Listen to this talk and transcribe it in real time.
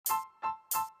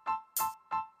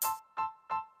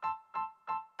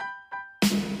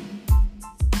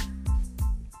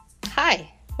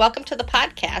Welcome to the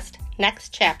podcast,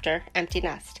 Next Chapter, Empty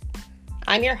Nest.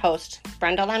 I'm your host,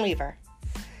 Brenda Lonweaver.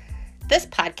 This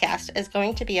podcast is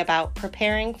going to be about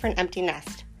preparing for an empty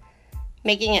nest,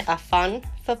 making it a fun,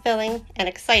 fulfilling, and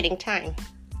exciting time.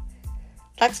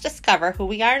 Let's discover who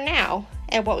we are now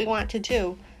and what we want to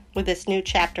do with this new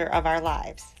chapter of our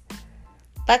lives.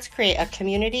 Let's create a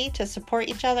community to support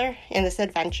each other in this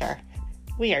adventure.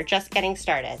 We are just getting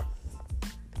started.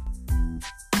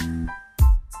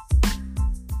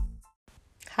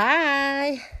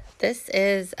 Hi, this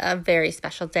is a very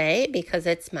special day because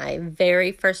it's my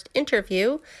very first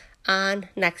interview on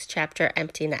Next Chapter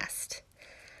Empty Nest.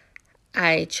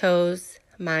 I chose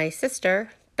my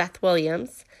sister, Beth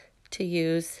Williams, to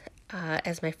use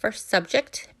as my first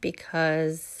subject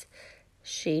because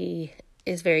she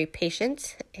is very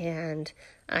patient and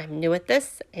I'm new at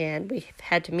this, and we've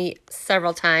had to meet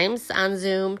several times on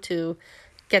Zoom to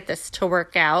get this to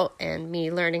work out and me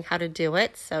learning how to do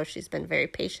it. So she's been very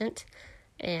patient,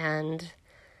 and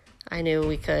I knew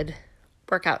we could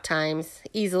work out times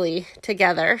easily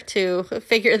together to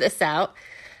figure this out.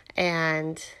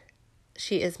 And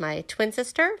she is my twin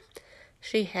sister.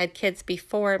 She had kids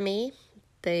before me.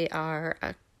 They are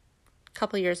a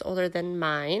couple years older than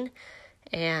mine.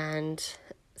 And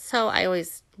so I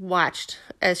always watched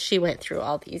as she went through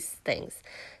all these things.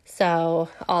 So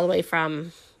all the way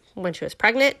from when she was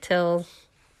pregnant till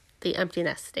the empty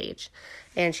nest stage.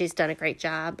 And she's done a great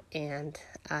job, and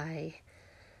I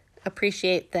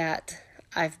appreciate that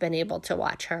I've been able to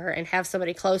watch her and have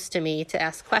somebody close to me to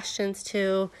ask questions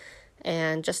to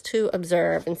and just to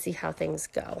observe and see how things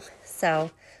go.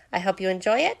 So I hope you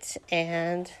enjoy it,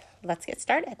 and let's get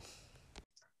started.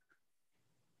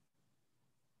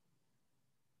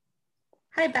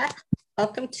 Hi, Beth.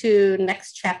 Welcome to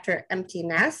Next Chapter Empty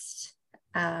Nest.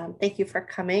 Thank you for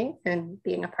coming and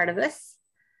being a part of this.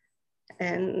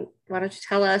 And why don't you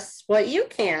tell us what you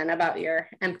can about your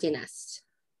empty nest?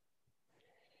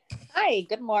 Hi,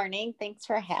 good morning. Thanks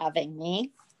for having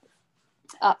me.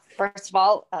 First of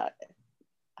all,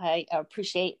 I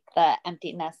appreciate the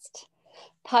Empty Nest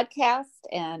podcast,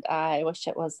 and I wish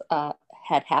it was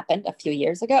had happened a few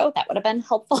years ago. That would have been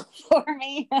helpful for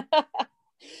me.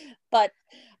 But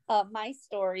my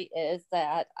story is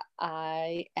that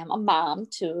I am a mom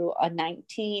to a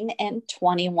 19 and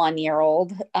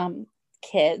 21-year-old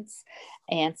kids.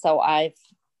 And so I've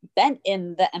been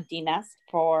in the empty nest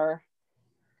for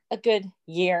a good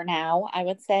year now, I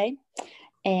would say.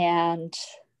 And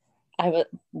I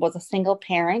was a single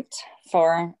parent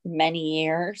for many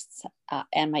years.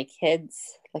 And my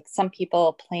kids, like some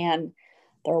people plan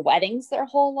their weddings their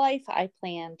whole life, I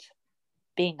planned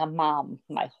being a mom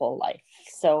my whole life.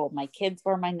 So my kids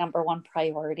were my number one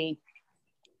priority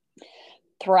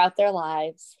throughout their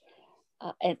lives.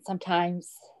 And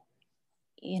sometimes,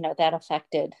 that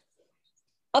affected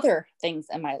other things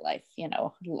in my life.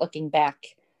 Looking back,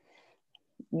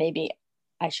 maybe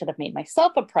I should have made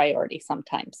myself a priority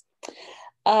sometimes.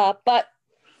 But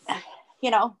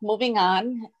moving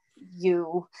on,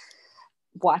 you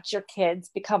watch your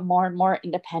kids become more and more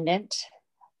independent.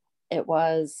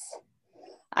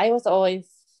 I was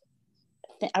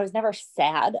never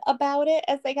sad about it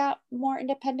as they got more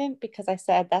independent, because I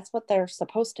said, that's what they're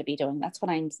supposed to be doing. That's what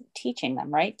I'm teaching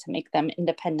them, right? To make them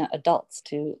independent adults,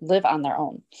 to live on their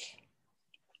own.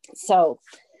 So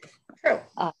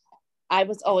I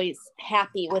was always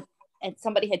happy with, and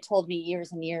somebody had told me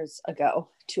years and years ago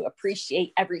to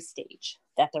appreciate every stage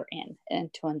that they're in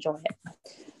and to enjoy it.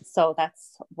 So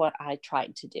that's what I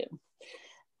tried to do.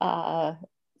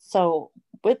 So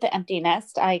with the empty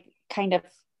nest, I kind of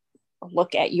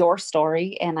look at your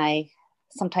story, and I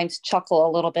sometimes chuckle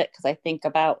a little bit because I think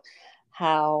about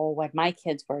how when my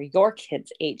kids were your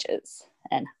kids' ages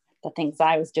and the things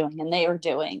I was doing and they were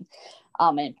doing,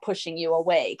 and pushing you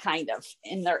away kind of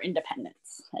in their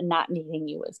independence and not needing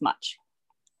you as much.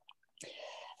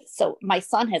 So my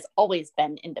son has always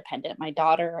been independent. My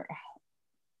daughter,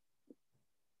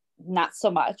 not so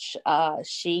much.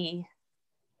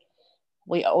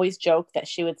 We always joke that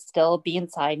she would still be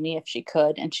inside me if she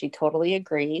could, and she totally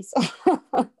agrees.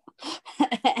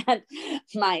 And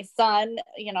my son,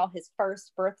 his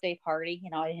first birthday party,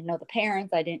 I didn't know the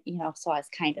parents. I didn't, so I was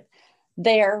kind of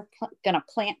there, gonna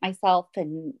plant myself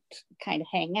and kind of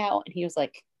hang out. And he was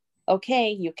like, okay,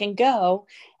 you can go.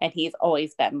 And he's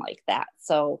always been like that.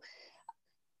 So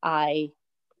I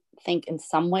think in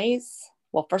some ways,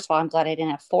 well, first of all, I'm glad I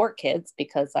didn't have 4 kids,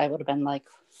 because I would have been like,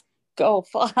 go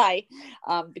fly,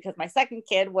 because my second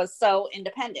kid was so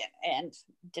independent and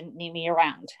didn't need me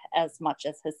around as much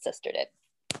as his sister did.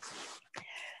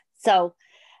 So,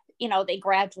 they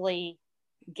gradually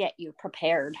get you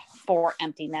prepared for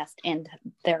empty nest and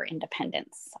their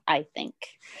independence. I think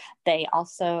they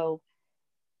also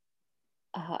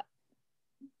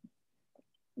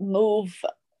move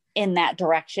in that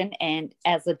direction, and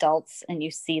as adults, and you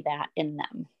see that in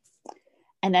them.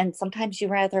 And then sometimes you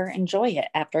rather enjoy it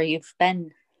after you've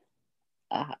been,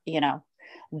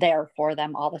 there for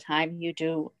them all the time. You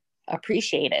do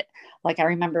appreciate it. Like I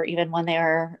remember even when they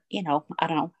were, I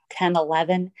don't know, 10,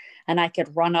 11, and I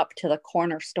could run up to the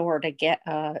corner store to get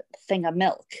a thing of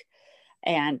milk.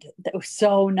 And it was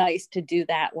so nice to do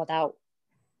that without,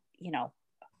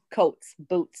 coats,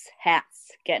 boots,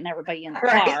 hats, getting everybody in the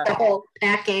car. The whole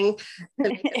packing.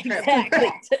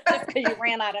 Exactly. Just because you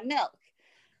ran out of milk,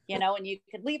 and you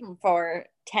could leave them for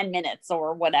 10 minutes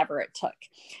or whatever it took.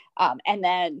 And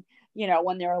then,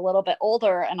 when they're a little bit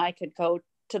older, and I could go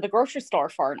to the grocery store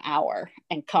for an hour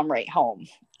and come right home.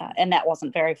 And that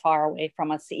wasn't very far away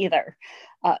from us either.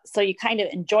 So you kind of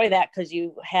enjoy that because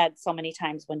you had so many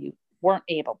times when you weren't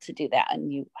able to do that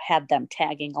and you had them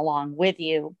tagging along with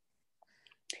you.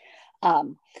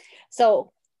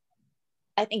 So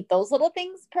I think those little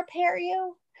things prepare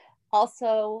you.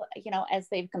 Also, as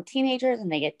they become teenagers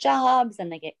and they get jobs and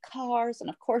they get cars, and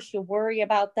of course you worry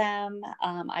about them.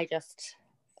 I just,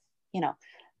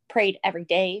 prayed every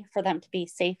day for them to be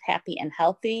safe, happy, and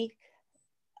healthy.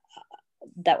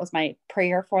 That was my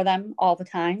prayer for them all the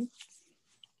time.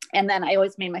 And then I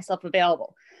always made myself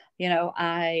available. If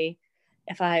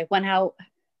I went out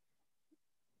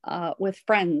with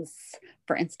friends,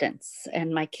 for instance,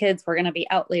 and my kids were going to be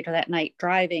out later that night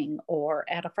driving or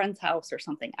at a friend's house or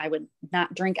something, I would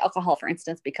not drink alcohol, for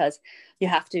instance, because you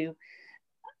have to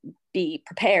be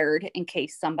prepared in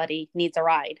case somebody needs a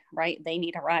ride, right? They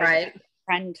need a ride, right?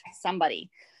 Friend,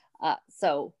 somebody.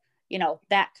 So,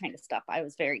 that kind of stuff I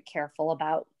was very careful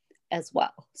about as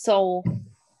well. So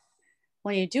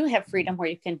when you do have freedom where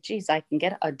you can, I can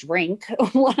get a drink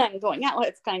when I'm going out,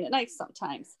 it's kind of nice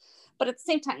sometimes. But at the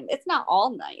same time, it's not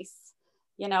all nice.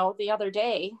 The other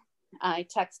day I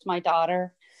text my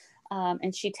daughter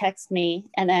and she texted me,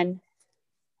 and then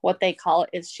what they call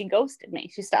it is she ghosted me.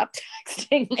 She stopped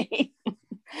texting me.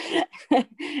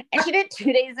 And she did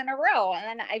 2 days in a row. And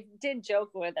then I did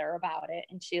joke with her about it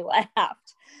and she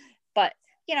laughed. But,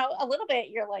 a little bit,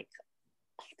 you're like,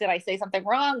 did I say something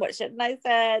wrong? What shouldn't I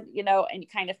said? And you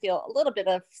kind of feel a little bit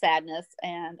of sadness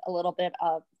and a little bit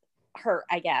of hurt,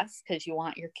 I guess, because you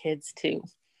want your kids to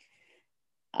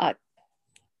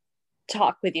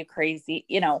talk with you crazy,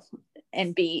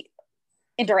 and be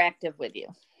interactive with you.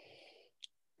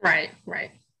 Right.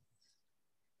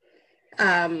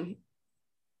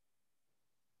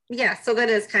 Yeah, so that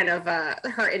is kind of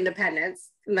her independence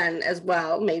then as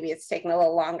well. Maybe it's taking a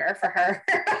little longer for her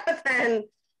than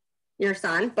your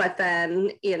son, but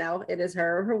then, it is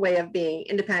her way of being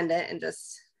independent and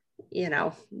just,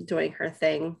 doing her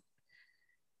thing.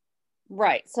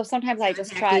 Right. So sometimes I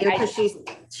just try.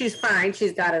 She's fine.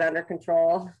 She's got it under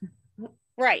control.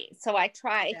 Right. So I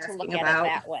try to look at it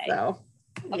that way. So,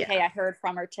 yeah. Okay, I heard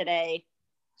from her today.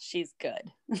 She's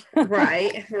good.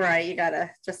 Right. You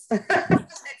gotta just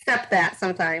accept that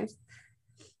sometimes.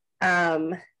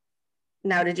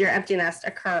 Now, did your empty nest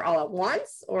occur all at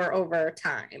once or over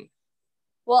time?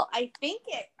 Well, I think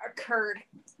it occurred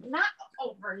not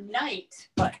overnight,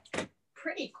 but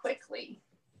pretty quickly.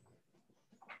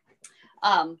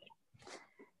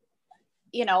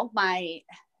 My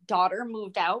daughter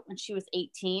moved out when she was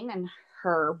 18 and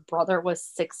her brother was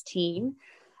 16.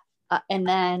 And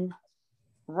then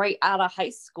right out of high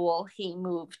school, he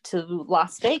moved to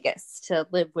Las Vegas to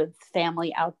live with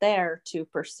family out there to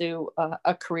pursue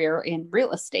a career in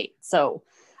real estate. So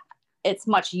it's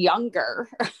much younger,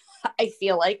 I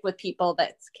feel like, with people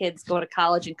that's kids go to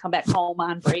college and come back home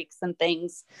on breaks and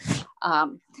things.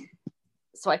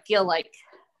 So I feel like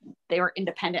they were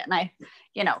independent. And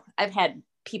I've had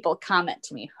people comment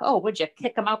to me, oh, would you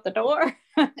kick them out the door?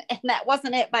 And that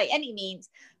wasn't it by any means.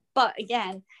 But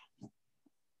again,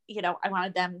 I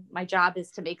wanted them, my job is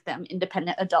to make them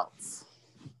independent adults,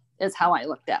 is how I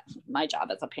looked at my job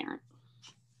as a parent.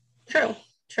 True.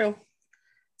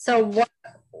 So what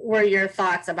were your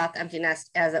thoughts about the empty nest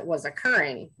as it was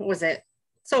occurring?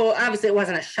 So obviously it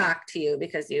wasn't a shock to you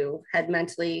because you had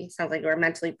sounds like you were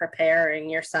mentally preparing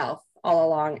yourself all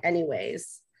along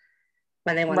anyways,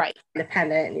 when they want to be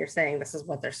independent and you're saying this is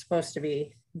what they're supposed to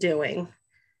be doing.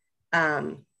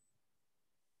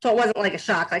 So it wasn't like a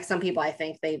shock, like some people, I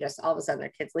think they just all of a sudden their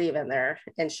kids leave and they're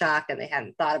in shock and they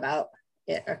hadn't thought about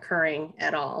it occurring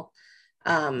at all.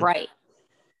 Right.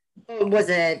 Was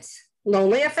it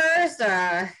lonely at first?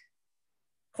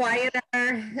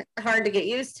 Quieter? Hard to get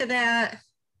used to that?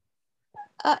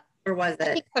 Or was I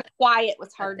it? think the quiet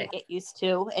was hard to get used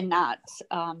to, and not,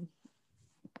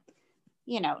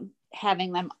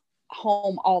 having them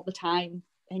home all the time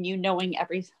and knowing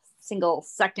every single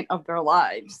second of their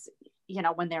lives,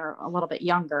 when they're a little bit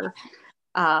younger.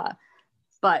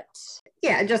 But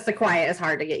yeah, just the quiet is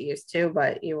hard to get used to,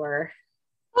 but you were.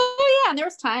 Oh yeah, and there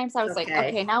was times I was like,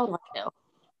 okay, now what do I do?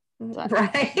 But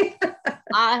right.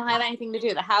 I don't have anything to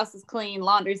do. The house is clean,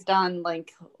 laundry's done.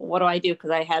 Like, what do I do? Because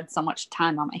I had so much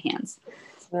time on my hands.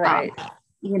 Right.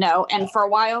 And for a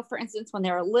while, for instance, when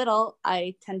they were little,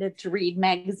 I tended to read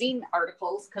magazine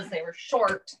articles because they were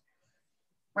short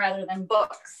rather than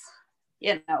books,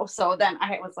 So then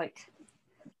I was like.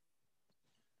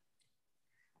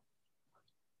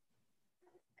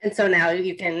 And so now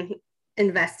you can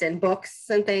invest in books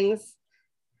and things.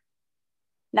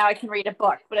 Now I can read a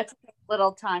book, but it's a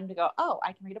little time to go, oh,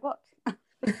 I can read a book.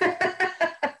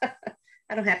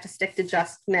 I don't have to stick to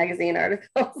just magazine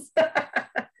articles.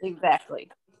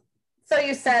 Exactly. So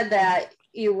you said that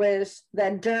you wish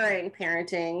that during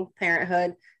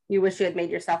parenthood, you wish you had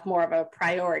made yourself more of a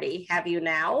priority. Have you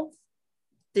now?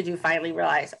 Did you finally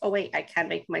realize, oh, wait, I can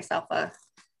make myself a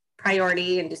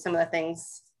priority and do some of the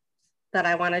things that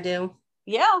I want to do?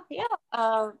 Yeah.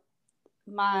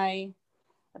 My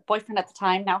boyfriend at the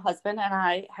time, now husband, and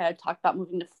I had talked about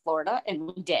moving to Florida, and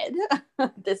we did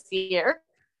this year.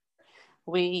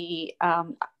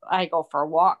 I go for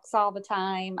walks all the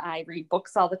time. I read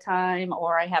books all the time,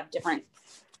 or I have different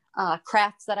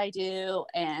crafts that I do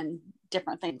and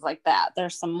different things like that.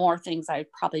 There's some more things I'd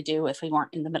probably do if we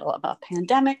weren't in the middle of a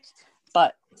pandemic,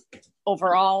 but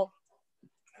overall,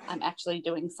 I'm actually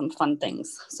doing some fun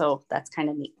things. So that's kind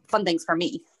of neat. Fun things for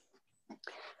me.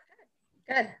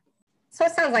 Good. So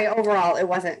it sounds like overall it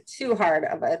wasn't too hard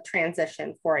of a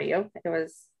transition for you. It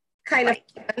was kind of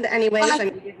anyways. I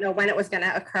mean, you didn't know when it was going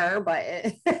to occur, but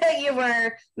you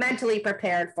were mentally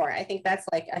prepared for it. I think that's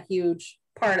like a huge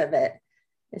part of it,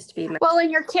 is to be well,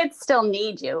 and your kids still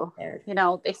need you. Prepared.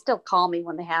 They still call me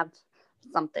when they have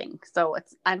something. So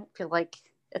I don't feel like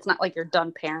it's not like you're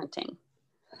done parenting.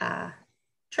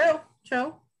 True.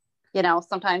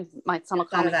 Sometimes my son will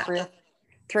call me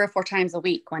 3 or 4 times a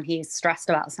week when he's stressed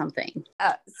about something.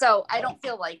 So I don't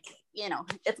feel like,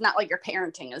 it's not like your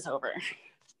parenting is over.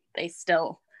 They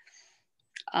still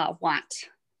want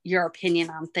your opinion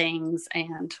on things.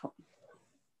 And,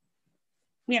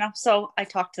 so I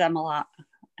talk to them a lot,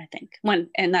 I think.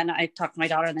 And then I talk to my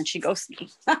daughter, and then she ghosts me.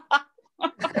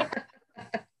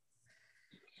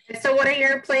 So what are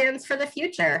your plans for the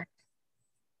future?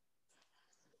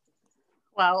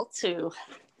 Well, to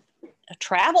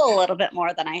travel a little bit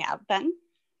more than I have been.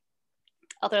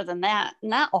 Other than that,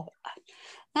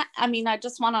 I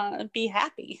just want to be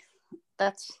happy.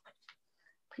 That's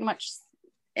pretty much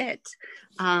it.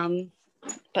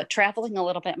 But traveling a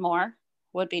little bit more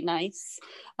would be nice.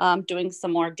 Doing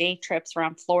some more day trips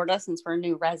around Florida, since we're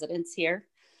new residents here,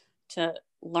 to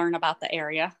learn about the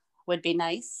area would be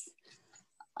nice.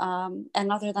 And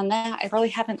other than that, I really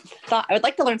haven't thought. I would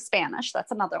like to learn Spanish.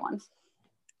 That's another one.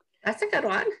 That's a good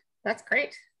one. That's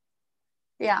great.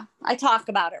 Yeah, I talk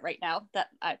about it right now, that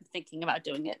I'm thinking about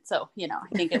doing it. So,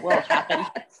 I think it will happen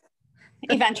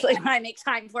eventually when I make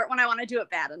time for it, when I want to do it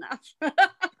bad enough.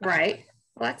 Right.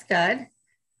 Well, that's good.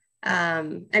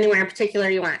 Anywhere in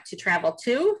particular you want to travel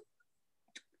to?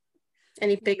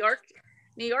 Any big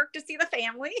New York to see the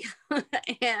family.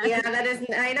 Yeah, that is.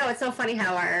 I know, it's so funny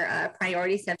how our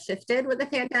priorities have shifted with the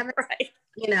pandemic. Right.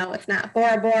 It's not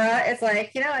Bora Bora. It's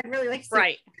like, I'd really like to see.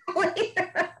 Right.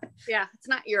 Yeah, it's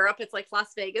not Europe. It's like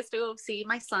Las Vegas to go see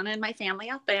my son and my family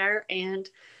out there, and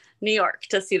New York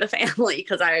to see the family,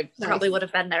 because I probably would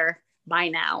have been there by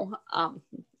now.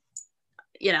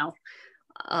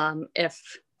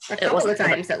 If a couple of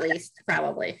times at least,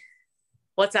 probably.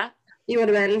 What's that? You would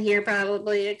have been here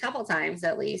probably a couple times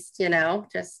at least,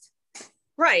 just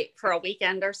right, for a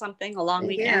weekend or something, a long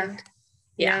weekend.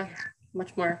 Yeah.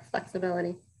 Much more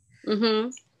flexibility.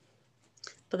 Mm-hmm.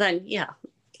 But then,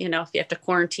 if you have to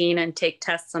quarantine and take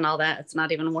tests and all that, it's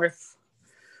not even worth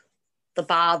the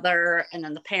bother. And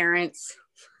then the parents,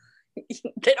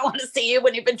 they don't want to see you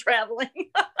when you've been traveling.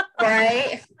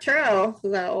 Right. True.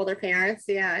 The older parents.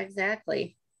 Yeah,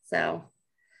 exactly. So,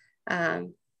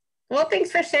 well,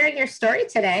 thanks for sharing your story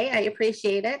today. I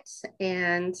appreciate it.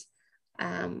 And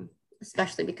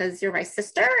especially because you're my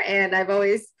sister, and I've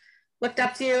always looked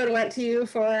up to you and went to you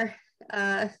for,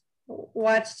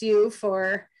 watched you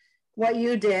for what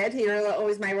you did. You're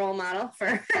always my role model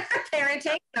for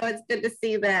parenting. So it's good to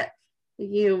see that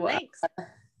you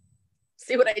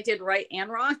see what I did right and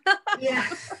wrong. Yeah,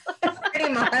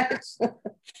 pretty much.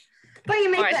 But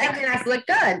you make the empty nest look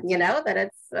good, that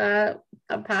it's a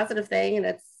positive thing and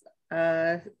it's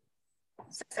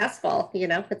successful,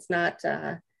 it's not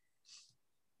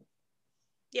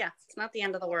it's not the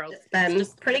end of the world. It's been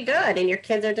just pretty good, and your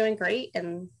kids are doing great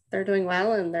and they're doing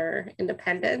well and they're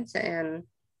independent, and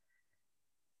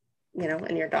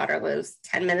and your daughter lives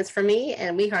 10 minutes from me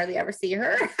and we hardly ever see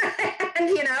her. And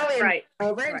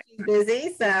she's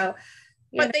busy, so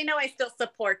but they know I still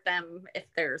support them if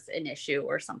there's an issue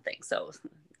or something, so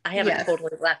I haven't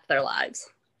totally left their lives,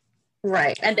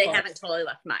 right? And they haven't totally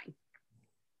left mine,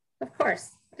 of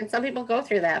course. And some people go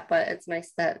through that, but it's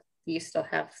nice that you still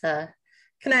have the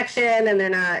connection and they're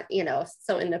not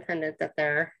so independent that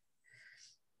they're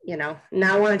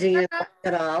not wanting you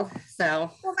at all.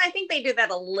 So I think they do that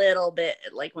a little bit,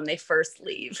 like when they first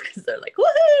leave, because they're like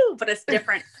woohoo, but it's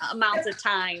different amounts of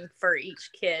time for each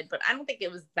kid. But I don't think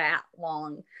it was that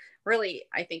long, really.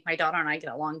 I think my daughter and I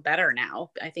get along better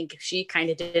now. I think she kind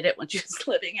of did it when she was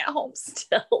living at home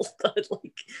still, but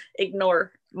like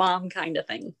ignore mom kind of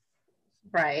thing.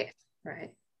 Right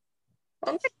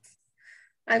Well,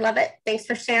 I love it. Thanks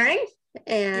for sharing.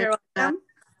 And you're welcome.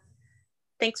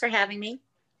 Thanks for having me.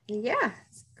 Yeah,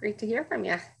 it's great to hear from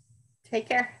you. Take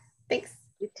care. Thanks.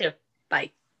 You too.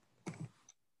 Bye.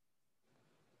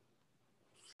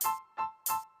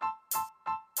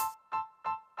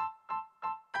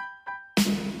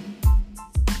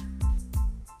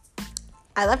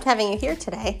 I loved having you here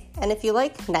today. And if you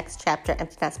like Next Chapter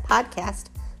Empty Nest podcast,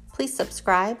 please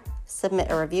subscribe,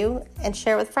 submit a review, and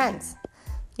share with friends.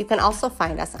 You can also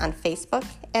find us on Facebook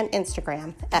and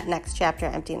Instagram at Next Chapter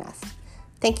Empty Nest.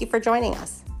 Thank you for joining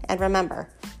us. And remember,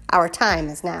 our time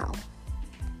is now.